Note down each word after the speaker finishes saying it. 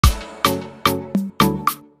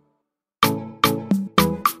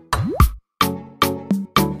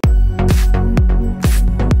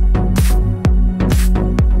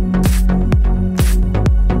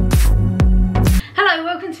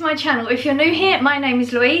channel. If you're new here, my name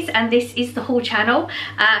is Louise and this is the haul channel.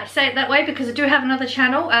 I say it that way because I do have another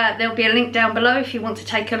channel. There'll be a link down below if you want to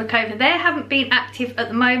take a look over there. Haven't been active at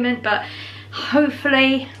the moment, but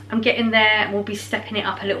hopefully I'm getting there and we'll be stepping it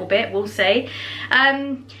up a little bit. We'll see.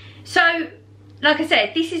 So like I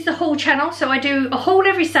said, this is the haul channel, so I do a haul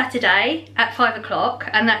every Saturday at 5 o'clock,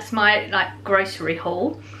 and that's my like grocery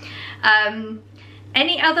haul.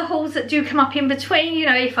 Any other hauls that do come up in between, you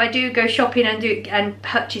know, if I do go shopping and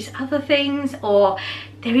purchase other things, or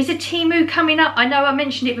there is a Temu coming up. I know I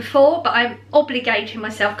mentioned it before, but I'm obligating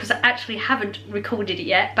myself because I actually haven't recorded it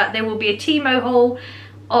yet, but there will be a Temu haul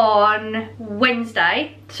on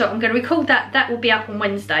Wednesday, so I'm going to record that will be up on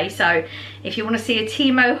Wednesday. So if you want to see a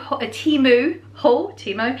Temu haul,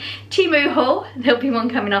 there'll be one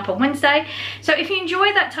coming up on Wednesday. So if you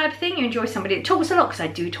enjoy that type of thing, you enjoy somebody that talks a lot, because I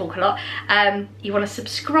do talk a lot, you want to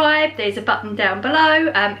subscribe, there's a button down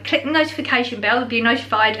below. Click the notification bell to be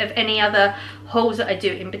notified of any other hauls that I do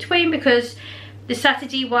in between, because the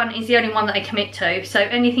Saturday one is the only one that I commit to, so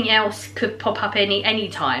anything else could pop up any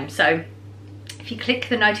time. So if you click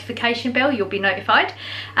the notification bell, you'll be notified.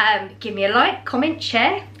 Give me a like, comment,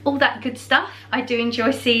 share, all that good stuff. I do enjoy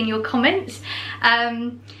seeing your comments.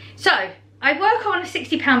 So I work on a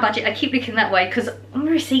 £60 budget. I keep looking that way because my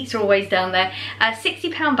receipts are always down there.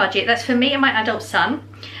 £60 budget, that's for me and my adult son.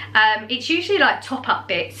 It's usually like top up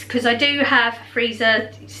bits because I do have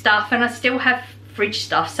freezer stuff and I still have fridge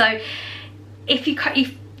stuff. So if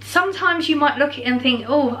sometimes you might look at it and think,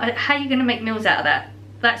 oh, how are you going to make meals out of that?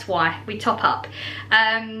 That's why we top up.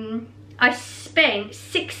 I spent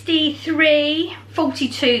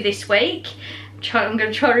 $63.42 this week. I'm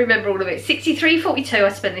going to try to remember all of it. $63.42 I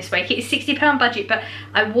spent this week. It's £60 budget, but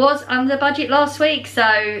I was under budget last week, so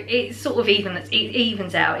it sort of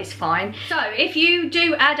evens out. It's fine. So if you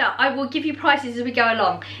do add up, I will give you prices as we go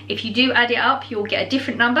along. If you do add it up, you'll get a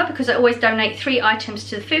different number because I always donate 3 items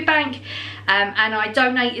to the food bank. And I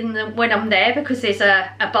donate when I'm there because there's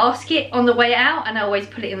a basket on the way out, and I always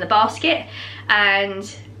put it in the basket.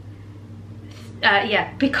 And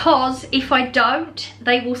yeah, because if I don't,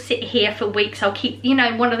 they will sit here for weeks. I'll keep, you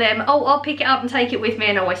know, one of them, oh, I'll pick it up and take it with me,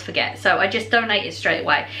 and I always forget. So I just donate it straight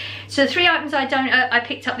away. So the 3 items I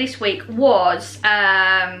picked up this week was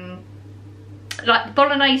like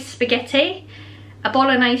bolognese spaghetti, a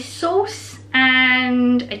bolognese sauce,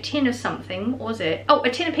 and a tin of something. What was it? Oh, a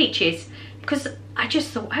tin of peaches, because I just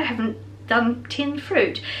thought I haven't done tinned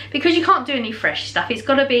fruit, because you can't do any fresh stuff. It's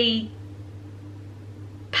got to be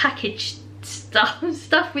packaged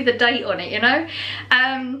stuff with a date on it, you know.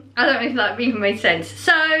 I don't know if that even made sense.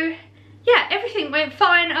 So yeah, everything went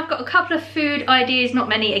fine. I've got a couple of food ideas, not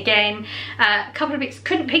many again. A couple of bits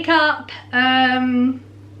couldn't pick up. I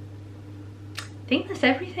think that's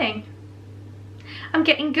everything. I'm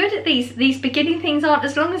getting good at these beginning things. Aren't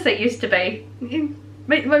as long as they used to be.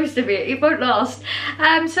 Make the most of it, it won't last.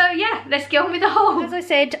 So yeah, let's get on with the haul. As I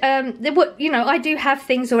said, you know, I do have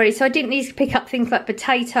things already, so I didn't need to pick up things like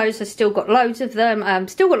potatoes. I still got loads of them.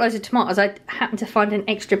 Still got loads of tomatoes. I happened to find an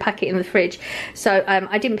extra packet in the fridge, so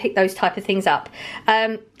I didn't pick those type of things up.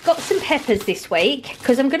 Got some peppers this week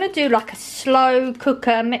because I'm going to do like a slow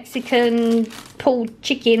cooker Mexican pulled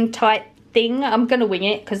chicken type thing. I'm going to wing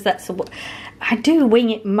it because that's what I do.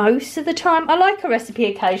 Wing it most of the time. I like a recipe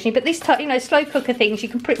occasionally, but this type, you know, slow cooker things, you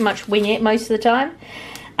can pretty much wing it most of the time.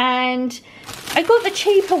 And I got the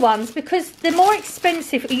cheaper ones because they're more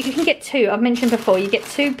expensive. You can get 2. I've mentioned before, you get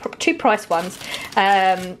two price ones,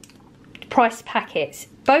 price packets.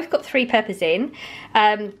 Both got 3 peppers in,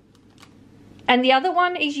 and the other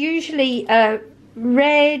one is usually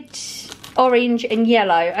red, orange and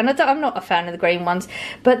yellow, and I'm not a fan of the green ones,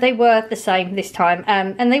 but they were the same this time,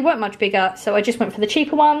 and they weren't much bigger, so I just went for the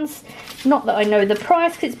cheaper ones. Not that I know the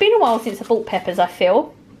price, because it's been a while since I bought peppers, I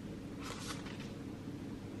feel.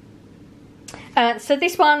 So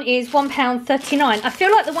this one is £1.39. I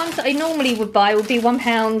feel like the ones that I normally would buy would be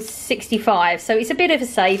 £1.65, so it's a bit of a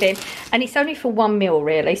saving, and it's only for 1 meal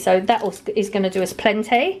really, so that is going to do us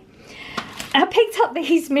plenty. I picked up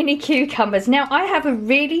these mini cucumbers. Now, I have a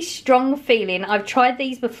really strong feeling, I've tried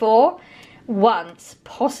these before, once,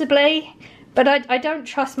 possibly, but I don't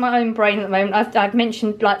trust my own brain at the moment. I've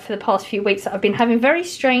mentioned, like, for the past few weeks that I've been having very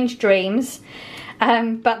strange dreams,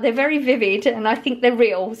 but they're very vivid, and I think they're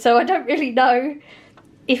real, so I don't really know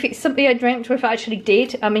if it's something I dreamt or if I actually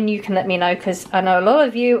did. I mean, you can let me know, because I know a lot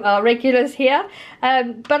of you are regulars here,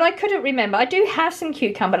 but I couldn't remember. I do have some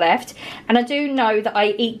cucumber left, and I do know that I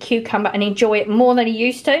eat cucumber and enjoy it more than I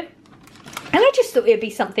used to. And I just thought it'd be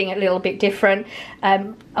something a little bit different.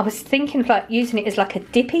 I was thinking of like using it as like a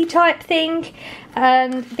dippy type thing.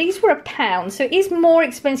 And these were £1, so it is more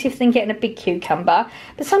expensive than getting a big cucumber.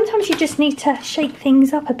 But sometimes you just need to shake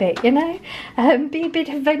things up a bit, you know? Be a bit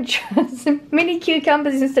adventurous. Mini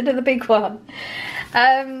cucumbers instead of the big one.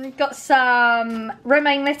 Got some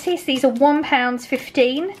romaine lettuce. These are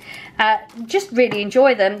 £1.15. Just really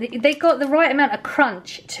enjoy them. They got the right amount of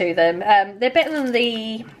crunch to them. They're better than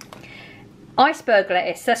the iceberg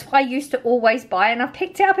lettuce. That's what I used to always buy, and I've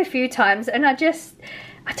picked it up a few times, and I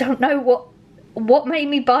don't know what made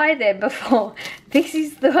me buy them before. This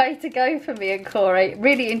is the way to go for me and Corey.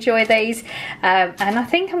 Really enjoy these, and I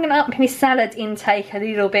think I'm going to up my salad intake a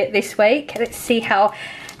little bit this week. Let's see how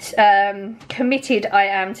committed I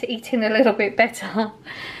am to eating a little bit better.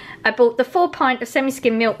 I bought the 4 pint of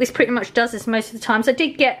semi-skim milk. This pretty much does this most of the times. I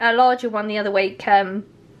did get a larger one the other week, and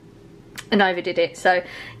overdid it. So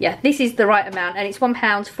yeah, this is the right amount, and it's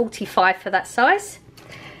 £1.45 for that size.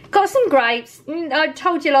 Got some grapes. I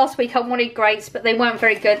told you last week I wanted grapes, but they weren't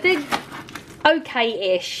very good. They're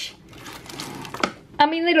okay-ish. I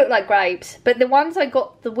mean, they look like grapes, but the ones I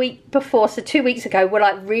got the week before, so 2 weeks ago, were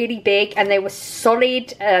like really big, and they were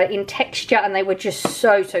solid in texture, and they were just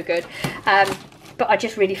so good. But I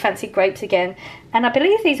just really fancied grapes again, and I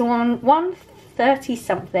believe these are £1.30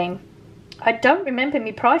 something. I don't remember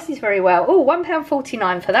my prices very well. Oh,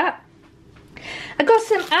 £1.49 for that. I got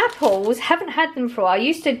some apples. Haven't had them for a while. I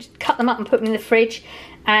used to cut them up and put them in the fridge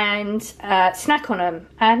and snack on them.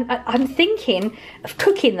 And I'm thinking of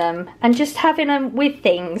cooking them and just having them with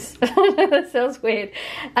things. That sounds weird.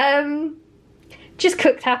 Just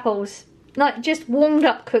cooked apples. Like just warmed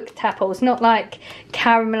up cooked apples. Not like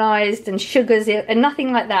caramelised and sugars and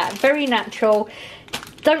nothing like that. Very natural.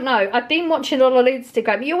 Don't know. I've been watching a lot of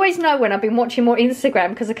Instagram. You always know when I've been watching more Instagram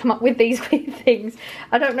because I come up with these weird things.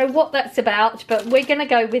 I don't know what that's about, but we're going to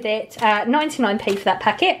go with it. 99p for that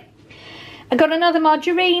packet. I got another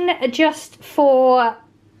margarine just for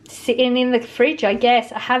sitting in the fridge, I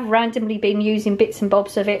guess. I have randomly been using bits and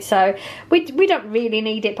bobs of it, so we don't really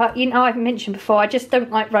need it. But, you know, I've mentioned before, I just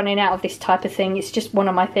don't like running out of this type of thing. It's just one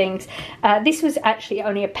of my things. This was actually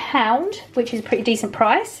only £1, which is a pretty decent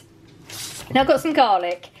price. Now I've got some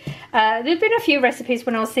garlic. There've been a few recipes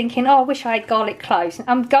when I was thinking, oh, I wish I had garlic cloves.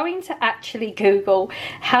 I'm going to actually Google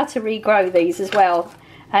how to regrow these as well.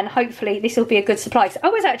 And hopefully this will be a good supply. So I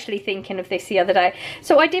was actually thinking of this the other day.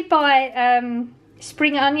 So I did buy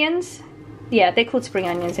spring onions. Yeah, they're called spring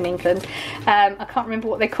onions in England. I can't remember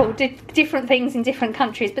what they're called. Different things in different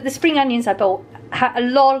countries. But the spring onions I bought a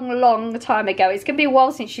long time ago. It's going to be a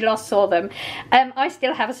while since you last saw them. I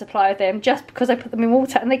still have a supply of them just because I put them in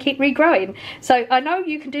water and they keep regrowing. So I know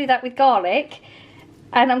you can do that with garlic.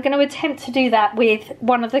 And I'm going to attempt to do that with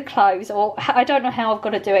one of the cloves. Or I don't know how I've got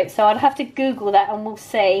to do it. So I'd have to Google that and we'll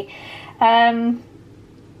see.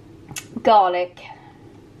 Garlic.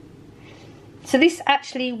 So this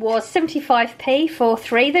actually was 75p for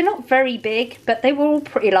 3. They're not very big, but they were all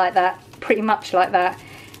pretty like that, pretty much like that.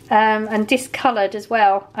 And discoloured as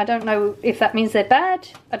well. I don't know if that means they're bad.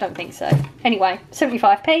 I don't think so. Anyway,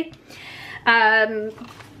 75p.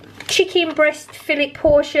 Chicken breast fillet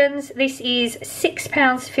portions. This is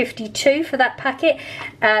 £6.52 for that packet.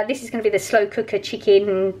 This is going to be the slow cooker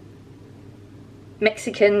chicken,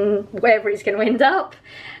 Mexican, wherever it's going to end up.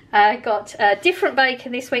 Got different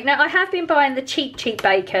bacon this week. Now I have been buying the cheap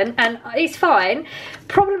bacon and it's fine.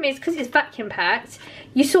 Problem is, because it's vacuum packed,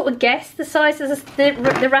 you sort of guess the size of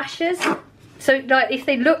the rashers. So like if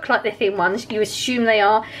they look like the thin ones, you assume they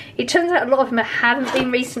are. It turns out a lot of them haven't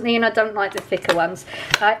been recently, and I don't like the thicker ones.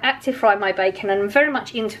 I active fry my bacon and I'm very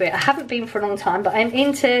much into it. I haven't been for a long time, but I'm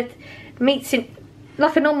into meats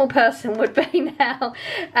like a normal person would be now.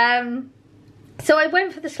 So I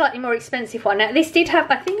went for the slightly more expensive one. Now this did have,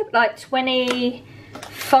 I think, like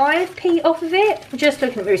 25p off of it. I'm just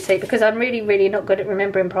looking at the receipt because I'm really not good at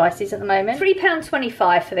remembering prices at the moment.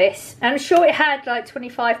 £3.25 for this. I'm sure it had like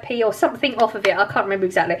 25p or something off of it. I can't remember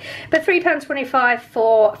exactly. But £3.25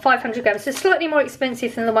 for 500 grams. So slightly more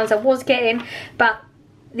expensive than the ones I was getting. But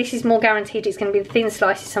this is more guaranteed it's going to be the thin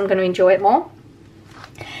slices, so I'm going to enjoy it more.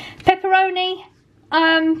 Pepperoni.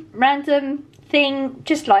 Random thing,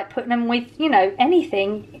 just like putting them with, you know,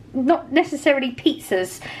 anything, not necessarily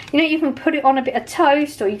pizzas. You know, you can put it on a bit of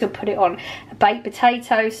toast or you can put it on a baked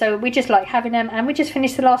potato. So we just like having them, and we just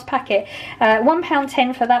finished the last packet.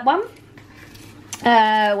 £1.10 for that one.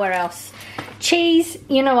 Where else? Cheese,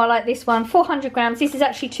 you know I like this one, 400 grams. This is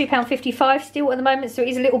actually £2.55 still at the moment, so it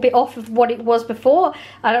is a little bit off of what it was before.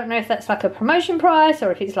 I don't know if that's like a promotion price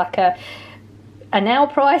or if it's like a a now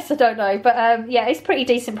price, I don't know, but yeah, it's pretty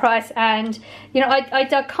decent price. And you know,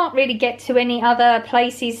 I can't really get to any other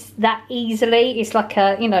places that easily. It's like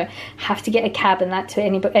a, you know, have to get a cab and that to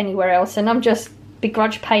anywhere else, and I'm just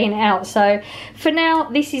begrudge paying it out. So for now,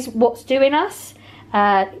 this is what's doing us.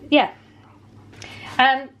 Yeah.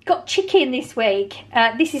 Got chicken this week.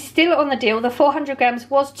 This is still on the deal. The 400 grams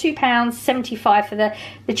was £2.75 for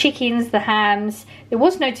the chickens, the hams. There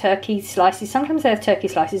was no turkey slices. Sometimes they have turkey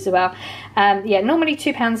slices as well. Yeah, normally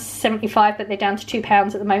 £2.75, but they're down to £2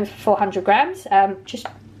 at the moment for 400 grams. Just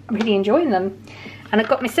really enjoying them. And I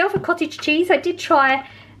got myself a cottage cheese. I did try,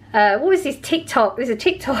 what was this, TikTok? There's a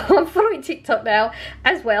TikTok. I'm following TikTok now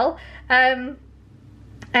as well.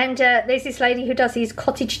 And there's this lady who does these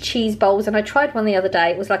cottage cheese bowls, and I tried one the other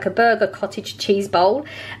day. It was like a burger cottage cheese bowl,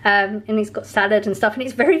 and it's got salad and stuff, and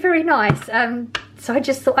it's very, very nice. So I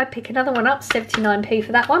just thought I'd pick another one up, 79p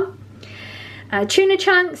for that one. Tuna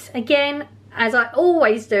chunks, again, as I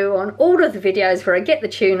always do on all of the videos where I get the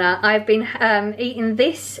tuna, I've been eating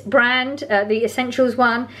this brand, the Essentials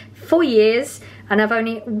one, for years. And I've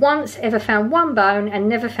only once ever found one bone and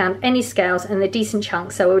never found any scales, and they're decent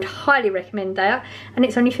chunks, so I would highly recommend that. And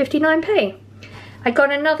it's only 59p. I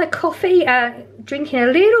got another coffee, drinking a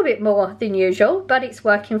little bit more than usual, but it's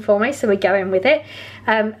working for me, so we're going with it.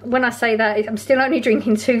 When I say that, I'm still only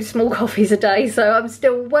drinking 2 small coffees a day, so I'm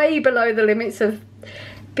still way below the limits of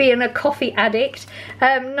being a coffee addict.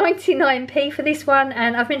 99p for this one,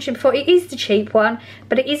 and I've mentioned before, it is the cheap one,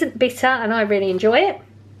 but it isn't bitter, and I really enjoy it.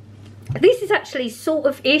 This is actually sort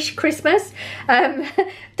of ish Christmas.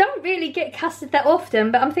 Don't really get custard that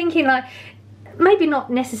often, but I'm thinking like maybe not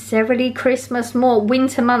necessarily Christmas, more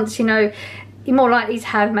winter months, you know, you're more likely to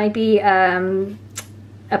have maybe a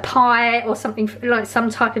pie or something, like some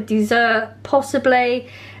type of dessert possibly.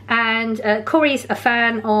 And Corey's a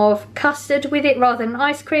fan of custard with it rather than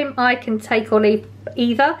ice cream. I can take or leave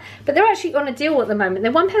either, but they're actually on a deal at the moment.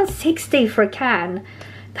 They're £1.60 for a can.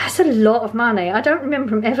 That's a lot of money. I don't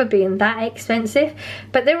remember them ever being that expensive,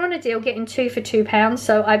 but they're on a deal, getting 2 for £2,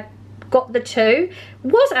 so I got the 2.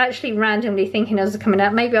 Was actually randomly thinking as they're coming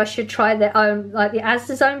out, maybe I should try their own, like the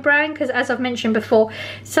Asda's own brand, because as I've mentioned before,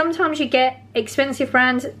 sometimes you get expensive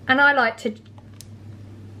brands, and I like to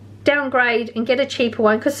downgrade and get a cheaper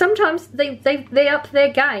one, because sometimes they up their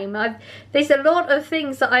game. There's a lot of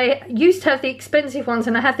things that I used to have the expensive ones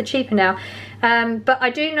and I have the cheaper now, but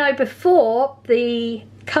I do know before the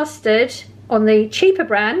custard on the cheaper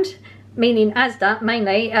brand, meaning Asda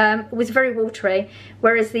mainly, was very watery,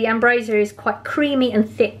 whereas the Ambrosia is quite creamy and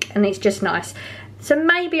thick, and it's just nice. So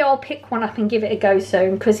maybe I'll pick one up and give it a go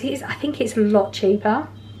soon, because I think it's a lot cheaper.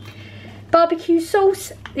 Barbecue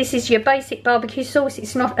sauce. This is your basic barbecue sauce.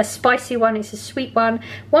 It's not a spicy one, it's a sweet one.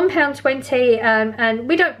 £1.20, and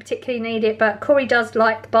we don't particularly need it, but Corey does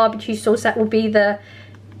like barbecue sauce. That will be the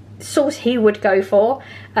sauce he would go for,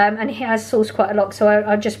 and he has sauce quite a lot, so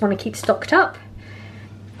I just want to keep stocked up.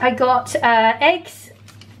 I got eggs,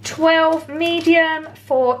 12 medium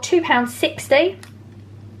for £2.60.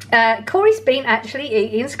 Corey's been actually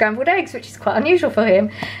eating scrambled eggs, which is quite unusual for him,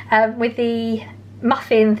 with the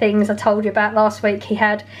muffin things I told you about last week he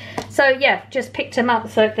had. So yeah, just picked them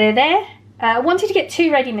up, so they're there. I wanted to get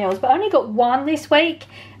 2 ready meals, but I only got 1 this week.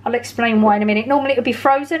 I'll explain why in a minute. Normally it would be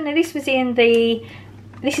frozen. Now this was in the,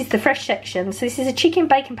 this is the fresh section. So this is a chicken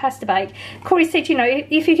bacon pasta bake. Corey said, you know,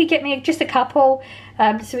 if you could get me just a couple,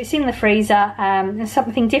 so it's in the freezer, and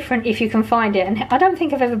something different if you can find it. And I don't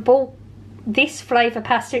think I've ever bought this flavour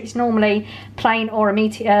pasta. It's normally plain or a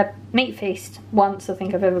meat feast. Once I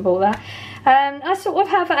think I've ever bought that. I sort of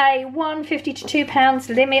have a £1.50 to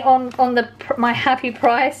 £2 limit on my happy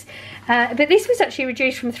price, but this was actually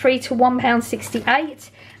reduced from £3 to £1.68,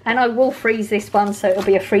 and I will freeze this one, so it'll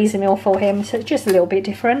be a freezer meal for him, so just a little bit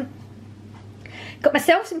different. Got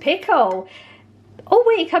myself some pickle. All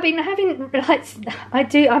week I've been having, like,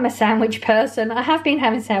 I'm a sandwich person. I have been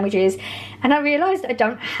having sandwiches, and I realised I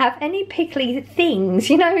don't have any pickly things,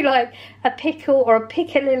 you know, like a pickle or a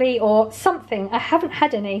piccalilli or something. I haven't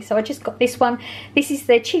had any, so I just got this one. This is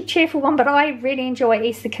the cheap, cheerful one, but I really enjoy it.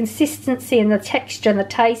 It's the consistency and the texture and the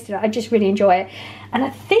taste, and I just really enjoy it. And I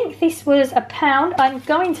think this was £1. I'm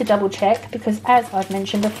going to double check, because as I've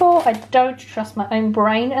mentioned before, I don't trust my own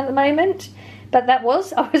brain at the moment. But I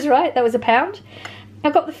was right, that was £1.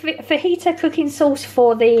 I've got the fajita cooking sauce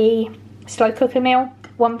for the slow cooker meal,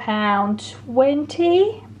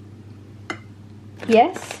 £1.20.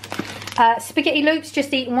 Yes. Spaghetti Luke's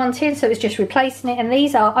just eaten 1 tin, so it's just replacing it. And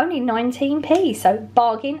these are only 19p, so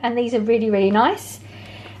bargain. And these are really, really nice.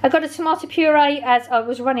 I got a tomato puree. As I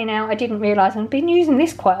was running out, I didn't realise I've been using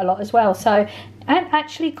this quite a lot as well. So, and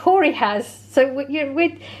actually Corey has. So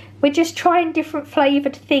we're just trying different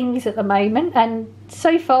flavoured things at the moment, and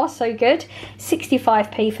so far so good.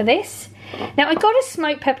 65p for this. Now I got a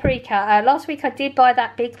smoked paprika. Last week I did buy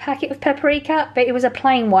that big packet of paprika, but it was a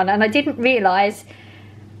plain one, and I didn't realise,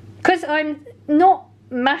 because I'm not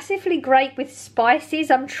massively great with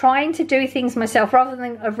spices, I'm trying to do things myself rather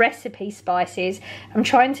than a recipe spices. I'm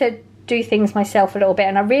trying to do things myself a little bit,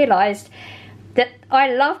 and I realised that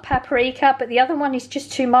I love paprika, but the other one is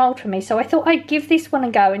just too mild for me, so I thought I'd give this one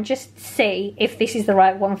a go and just see if this is the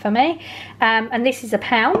right one for me. And this is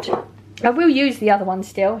 £1. I will use the other one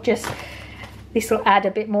still, just this will add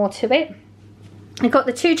a bit more to it. I've got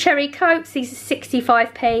the 2 cherry cokes. These are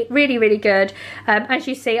 65p, really, really good. As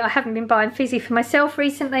you see, I haven't been buying fizzy for myself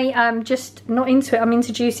recently. I'm just not into it. I'm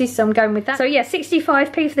into juices, so I'm going with that. So yeah,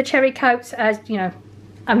 65p for the cherry cokes. As you know,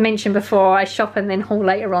 I mentioned before, I shop and then haul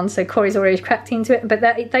later on, so Corey's already cracked into it, but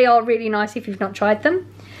they are really nice if you've not tried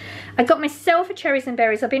them. I got myself a cherries and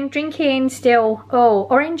berries. I've been drinking still,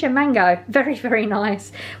 orange and mango. Very, very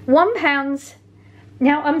nice. £1.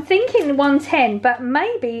 Now I'm thinking 110, but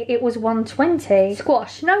maybe it was 120.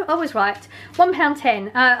 Squash, no, I was right.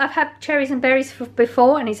 £1.10. I've had cherries and berries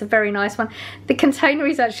before, and it's a very nice one. The container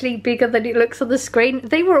is actually bigger than it looks on the screen.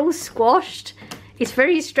 They were all squashed. It's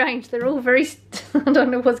very strange. They're all very, I don't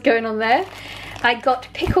know what's going on there. I got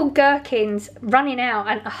pickled gherkins running out,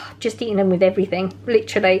 and just eating them with everything.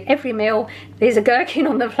 Literally every meal there's a gherkin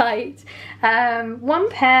on the plate.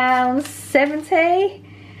 £1.70.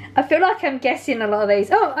 I feel like I'm guessing a lot of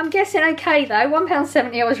these. Oh, I'm guessing okay though.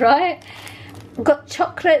 £1.70, I was right. I've got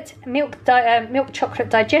chocolate, milk chocolate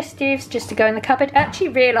digestives just to go in the cupboard. I actually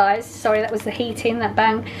realised, sorry, that was the heating, that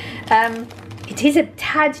bang. It is a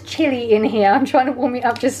tad chilly in here. I'm trying to warm it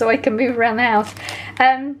up just so I can move around the house.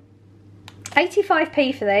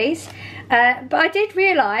 85p for these. But I did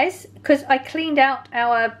realise, because I cleaned out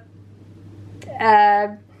our,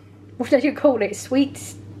 what do you call it,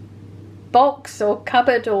 sweets box or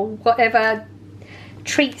cupboard or whatever,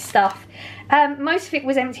 treat stuff. Most of it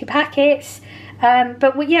was empty packets,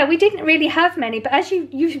 but we didn't really have many. But as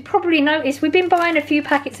you probably noticed, we've been buying a few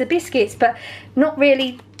packets of biscuits, but not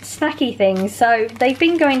really snacky things, so they've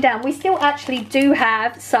been going down. We still actually do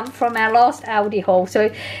have some from our last Aldi haul, so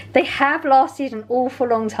they have lasted an awful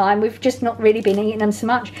long time. We've just not really been eating them so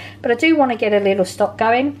much, but I do want to get a little stock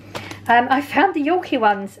going. I found the Yorkie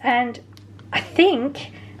ones, and I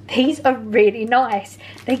think these are really nice.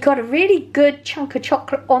 They got a really good chunk of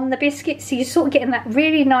chocolate on the biscuit, so you're sort of getting that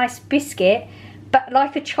really nice biscuit, but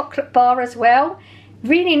like a chocolate bar as well.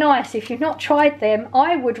 Really nice. If you've not tried them,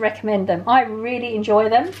 I would recommend them. I really enjoy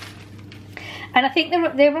them, and I think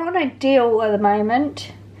they're on a deal at the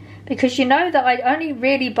moment, because you know that I only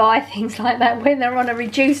really buy things like that when they're on a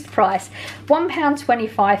reduced price.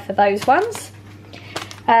 £1.25 for those ones.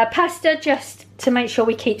 Pasta, just to make sure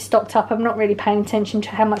we keep stocked up. I'm not really paying attention to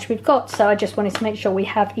how much we've got, so I just wanted to make sure we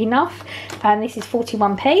have enough, and this is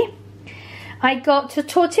 41p. I got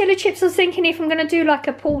tortilla chips. I was thinking if I'm going to do like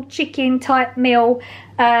a pulled chicken type meal,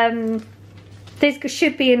 there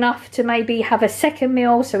should be enough to maybe have a second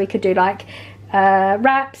meal, so we could do like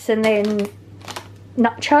wraps and then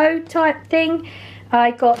nacho type thing.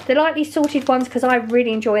 I got the lightly salted ones because I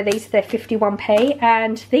really enjoy these. They're 51p,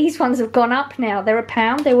 and these ones have gone up now. They're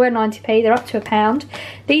 £1. They were 90p. They're up to £1.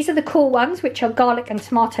 These are the cool ones, which are garlic and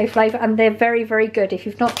tomato flavour, and they're very, very good. If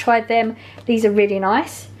you've not tried them, these are really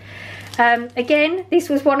nice. Again, this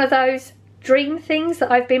was one of those dream things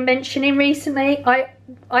that I've been mentioning recently.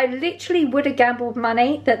 I literally would have gambled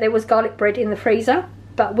money that there was garlic bread in the freezer,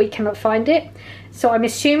 but we cannot find it. So I'm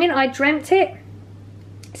assuming I dreamt it.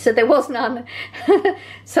 So there was none.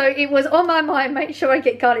 So it was on my mind, make sure I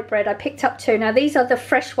get garlic bread. I picked up 2. Now these are the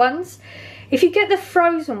fresh ones. If you get the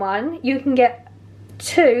frozen one, you can get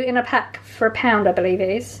 2 in a pack for £1, I believe it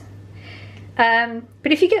is.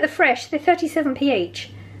 But if you get the fresh, they're 37p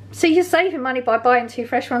each. So you're saving money by buying 2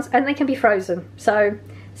 fresh ones, and they can be frozen. So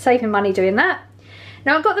saving money doing that.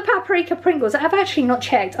 Now I've got the paprika Pringles. I've actually not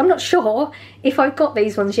checked. I'm not sure if I've got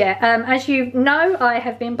these ones yet. As you know, I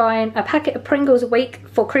have been buying a packet of Pringles a week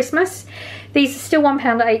for Christmas. These are still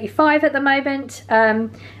 £1.85 at the moment.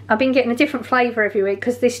 I've been getting a different flavour every week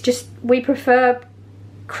because we prefer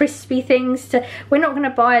crispy things. We're not going to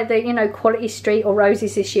buy the, you know, Quality Street or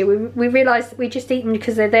Roses this year. We realised that we just eat them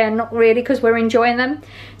because they're there, not really because we're enjoying them.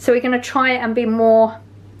 So we're going to try and be more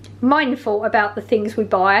mindful about the things we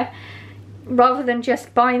buy. Rather than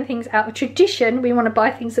just buying things out of tradition, we want to buy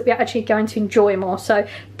things that we're actually going to enjoy more. So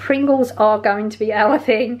Pringles are going to be our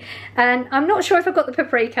thing. And I'm not sure if I've got the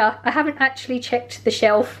paprika. I haven't actually checked the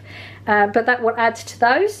shelf, but that will add to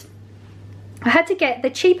those. I had to get the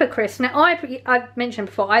cheaper crisps. Now I mentioned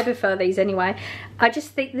before, I prefer these anyway. I just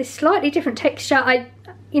think this slightly different texture.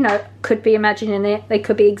 You know, could be imagining it. They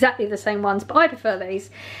could be exactly the same ones, but I prefer these.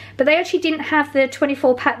 But they actually didn't have the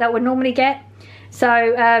 24 pack that I would normally get. So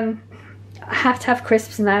I have to have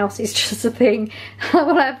crisps now. So it's just a thing. I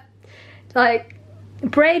will have like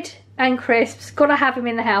bread and crisps. Gotta have them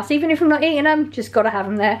in the house. Even if I'm not eating them, just gotta have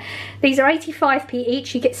them there. These are 85p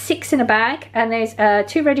each. You get 6 in a bag. And there's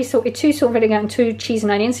 2 ready salted, 2 salt vinegar and 2 cheese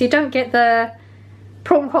and onion. So you don't get the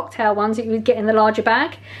prawn cocktail ones that you would get in the larger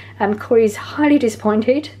bag. Corey's highly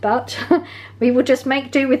disappointed, but we will just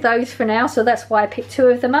make do with those for now. So that's why I picked 2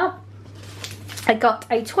 of them up. I got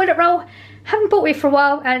a toilet roll. Haven't bought it for a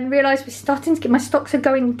while and realised we're starting to get, my stocks are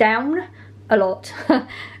going down a lot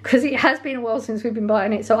because it has been a while since we've been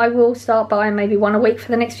buying it. So I will start buying maybe 1 a week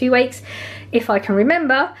for the next few weeks if I can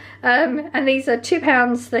remember. And these are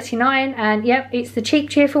 £2.39, and yep, it's the cheap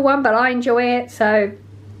cheerful one, but I enjoy it, so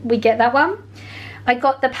we get that one. I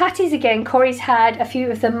got the patties again. Corey's had a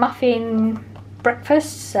few of the muffin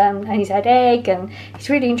breakfasts and he's had egg and he's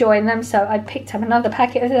really enjoying them, so I picked up another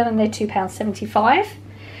packet of them and they're £2.75.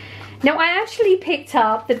 Now I actually picked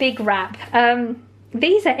up the big wrap.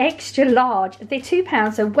 These are extra large. They're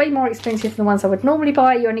 £2, so way more expensive than the ones I would normally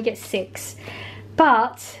buy. You only get 6.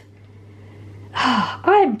 But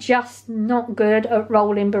I am just not good at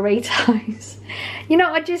rolling burritos. You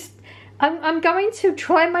know, I'm going to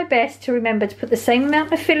try my best to remember to put the same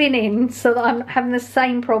amount of filling in so that I'm not having the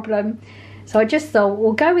same problem. So I just thought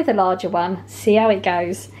we'll go with a larger one, see how it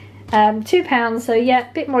goes. £2, so yeah,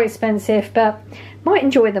 a bit more expensive, but might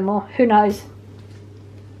enjoy them more, who knows.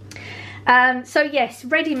 So yes,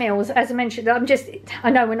 ready meals, as I mentioned.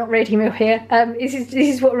 I know we're not ready meal here. This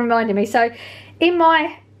is what reminded me. So in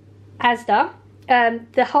my Asda,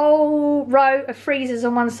 the whole row of freezers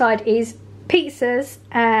on one side is pizzas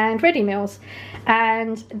and ready meals,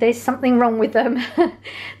 and there's something wrong with them.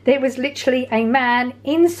 There was literally a man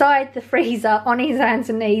inside the freezer on his hands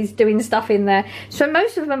and knees doing stuff in there, so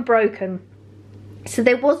most of them broken. So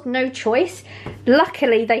there was no choice.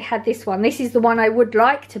 Luckily they had this one. This is the one I would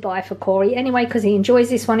like to buy for Corey anyway, because he enjoys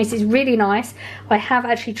this one. This is really nice. I have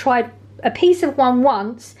actually tried a piece of one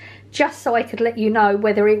once just so I could let you know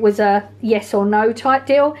whether it was a yes or no type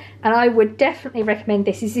deal, and I would definitely recommend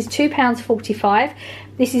this. This is £2.45.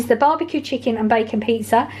 This is the barbecue chicken and bacon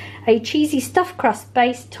pizza, a cheesy stuffed crust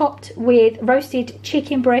base topped with roasted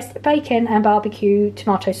chicken breast, bacon and barbecue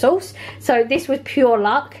tomato sauce. So this was pure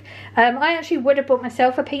luck. I actually would have bought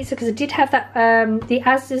myself a pizza because I did have that the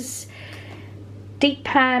Asda's deep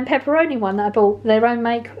pan pepperoni one that I bought, their own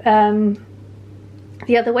make,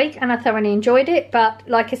 the other week, and I thoroughly enjoyed it. But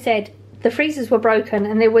like I said, the freezers were broken,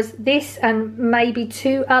 and there was this and maybe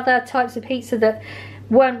 2 other types of pizza that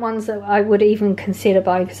weren't ones that I would even consider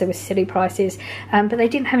buying because they were silly prices, but they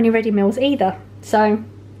didn't have any ready meals either, so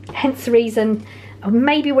hence the reason I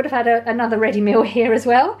maybe would have had another ready meal here as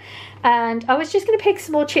well. And I was just going to pick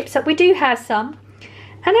some more chips up. We do have some,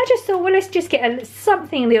 and I just thought, well, let's just get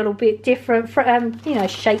something a little bit different for, you know,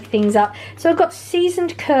 shake things up. So I've got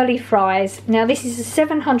seasoned curly fries. Now this is a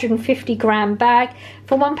 750 gram bag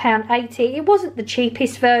for £1.80. It wasn't the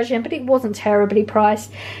cheapest version, but it wasn't terribly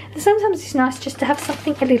priced. And sometimes it's nice just to have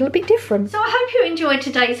something a little bit different. So I hope you enjoyed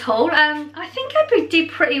today's haul. I think I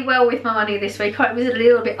did pretty well with my money this week. It was a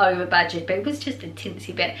little bit over budget, but it was just a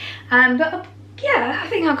tinsy bit. But yeah, I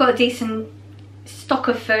think I've got a decent stock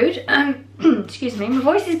of food. Excuse me, my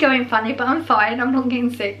voice is going funny, but I'm fine, I'm not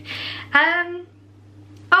getting sick.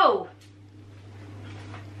 Oh,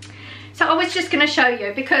 so I was just going to show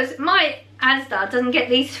you, because my Asda doesn't get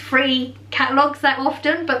these free catalogues that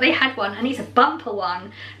often, but they had one, and it's a bumper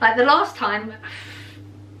one. Like the last time,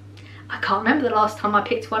 I can't remember the last time I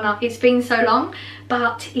picked one up, it's been so long,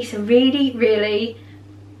 but it's a really, really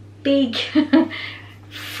big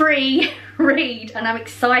free read, and I'm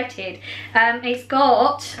excited. It's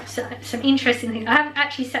got some interesting things. I haven't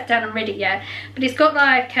actually sat down and read it yet, but it's got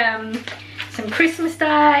like some Christmas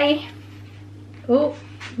Day. Oh,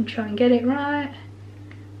 I'm trying to get it right.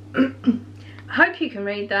 I hope you can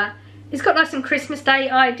read that. It's got like some Christmas Day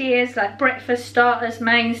ideas, like breakfast, starters,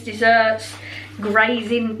 mains, desserts,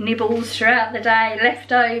 grazing nibbles throughout the day,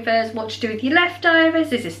 leftovers, what to do with your leftovers.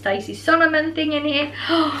 There's a Stacey Solomon thing in here.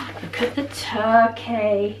 Oh, look at the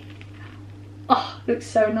turkey. Oh, looks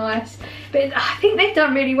so nice. But I think they've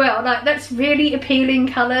done really well. Like, that's really appealing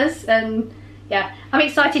colours, and yeah, I'm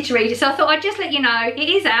excited to read it. So I thought I'd just let you know it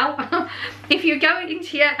is out. If you're going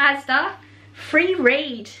into your Asda, free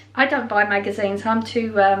read. I don't buy magazines. I'm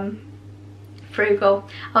too frugal.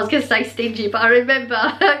 I was going to say stingy, but I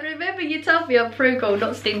remember you told me I'm frugal,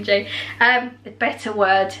 not stingy. A better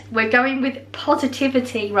word. We're going with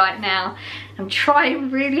positivity right now. I'm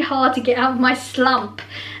trying really hard to get out of my slump.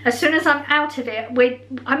 As soon as I'm out of it,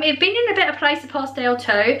 I've been in a better place the past day or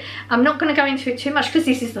two. I'm not going to go into it too much because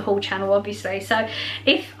this is the whole channel, obviously. So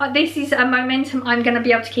if this is a momentum I'm going to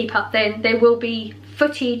be able to keep up, then there will be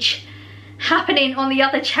footage happening on the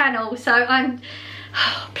other channel. So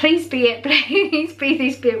please be it, please be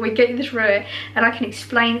this bit, we're getting through it, and I can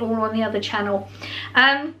explain all on the other channel.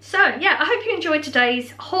 So yeah, I hope you enjoyed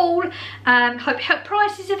today's haul. Hope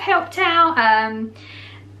prices have helped out.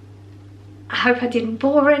 I hope I didn't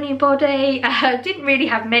bore anybody. I didn't really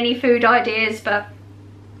have many food ideas, but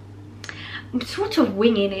I'm sort of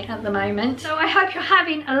winging it at the moment. So I hope you're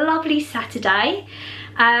having a lovely Saturday.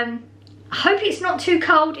 I hope it's not too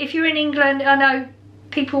cold if you're in England. I know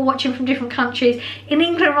people watching from different countries. In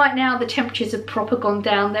England right now, the temperatures have proper gone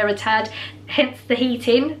down there a tad, hence the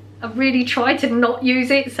heating. I've really tried to not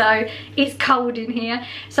use it, so it's cold in here.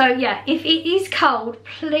 So yeah, if it is cold,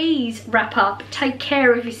 please wrap up, take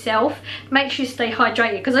care of yourself, make sure you stay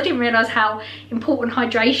hydrated, because I didn't realise how important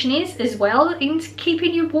hydration is as well in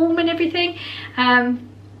keeping you warm and everything.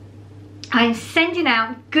 I'm sending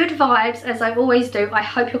out good vibes as I always do. I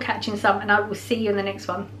hope you're catching some, and I will see you in the next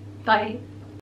one. Bye.